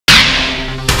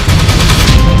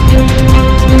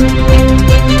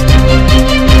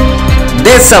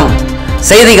தேசம்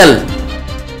செய்திகள்.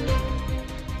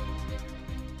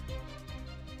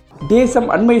 தேசம்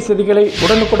அண்மை செய்திகளை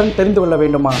உடனுக்குடன் தெரிந்து கொள்ள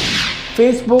வேண்டுமா?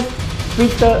 ஃபேஸ்புக்,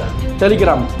 ட்விட்டர்,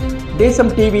 டெலிகிராம்,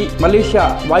 தேசம் டிவி மலேசியா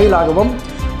வாயிலாகவும்,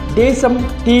 தேசம்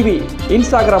டிவி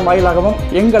இன்ஸ்டாகிராம் வாயிலாகவும்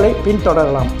எங்களை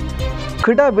பின்தொடரலாம்.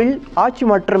 கிடாவில் ஆட்சி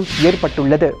மாற்றம்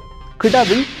ஏற்பட்டுள்ளது.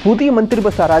 கிடாவில் புதிய மந்திரி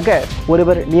பசாராக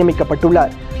ஒருவர்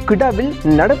நியமிக்கப்பட்டுள்ளார். கிடாவில்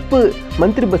நடப்பு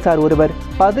மந்திரி பசார் ஒருவர்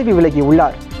பதவி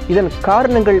விலகியுள்ளார். இதன்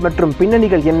காரணங்கள் மற்றும்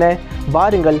பின்னணிகள் என்ன?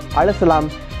 வாருங்கள் அலசலாம்.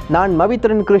 நான்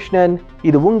மவித்ரன் கிருஷ்ணன்.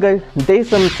 இது உங்கள்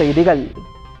தேசம் செய்திகள்.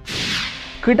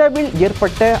 கிடாவில்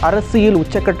ஏற்பட்ட அரசியல்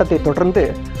உச்சக்கட்டத்தை தொடர்ந்து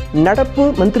நடப்பு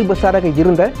மந்திரி பசாராக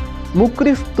இருந்த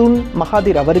முக்ரிஸ்துன்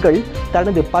மகாதிர் அவர்கள்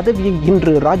தனது பதவியை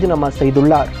இன்று ராஜினாமா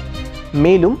செய்துள்ளார்.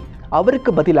 மேலும்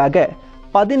அவருக்கு பதிலாக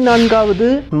 14வது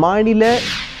மாநில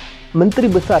மந்திரி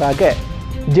பசாராக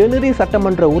ஜெனரி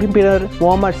சட்டமன்ற உறுப்பினர்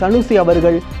முகமது சனுசி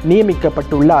அவர்கள்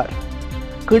நியமிக்கப்பட்டுள்ளார்.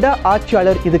 கிடா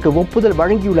ஆட்சியாளர் இதுக்கு ஒப்புதல்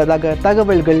வழங்கியுள்ளதாக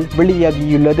தகவல்கள்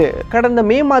வெளியாகியுள்ளது. கடந்த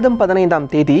மே மாதம் 15ஆம்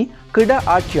தேதி கிடா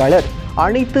ஆட்சியாளர்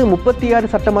அனைத்து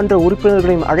 36 சட்டமன்ற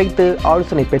உறுப்பினர்களையும் அழைத்து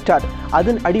ஆலோசனை பெற்றார்.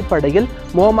 அதன் அடிப்படையில்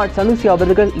முகமது சனுசி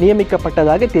அவர்கள்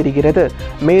நியமிக்கப்பட்டதாக தெரிகிறது.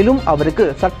 மேலும் அவருக்கு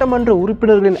சட்டமன்ற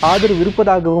உறுப்பினர்களின் ஆதரவு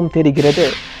இருப்பதாகவும் தெரிகிறது.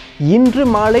 இன்று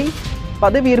மாலை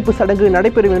பதவியேற்பு சடங்கு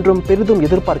நடைபெறும் என்றும் பெரிதும்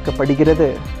எதிர்பார்க்கப்படுகிறது.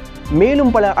 மேலும்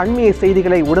பல அண்மைய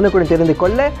செய்திகளை உடனுக்குடன் தெரிந்து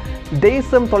கொள்ள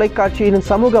தேசம் தொலைக்காட்சியின்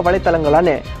சமூக வலைத்தளங்களான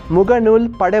முகநூல்,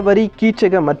 படவரி,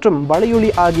 கீச்சகம் மற்றும்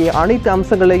வலையொலி ஆகிய அனைத்து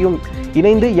அம்சங்களையும்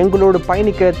இணைந்து எங்களோடு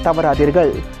பயணிக்க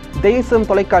தவறாதீர்கள். தேசம்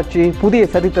தொலைக்காட்சி, புதிய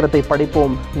சரித்திரத்தை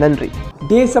படைப்போம். நன்றி.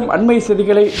 தேசம் அண்மை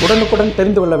செய்திகளை உடனுக்குடன்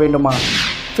தெரிந்து கொள்ள வேண்டுமா?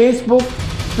 ஃபேஸ்புக்,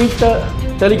 ட்விட்டர்,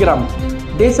 டெலிகிராம்,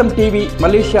 தேசம் டிவி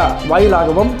மலேசியா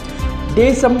வாயிலாகவும்,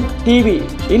 தேசம் டிவி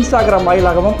இன்ஸ்டாகிராம்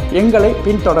வாயிலாகவும் எங்களை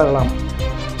பின்தொடரலாம்.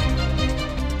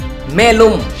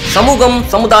 மேலும் சமூகம்,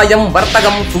 சமுதாயம்,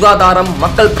 வர்த்தகம், சுகாதாரம்,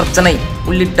 மக்கள் பிரச்சனை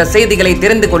உள்ளிட்ட செய்திகளை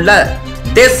தெரிந்து கொள்ள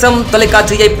தேசம்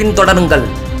தொலைக்காட்சியை பின்தொடருங்கள்.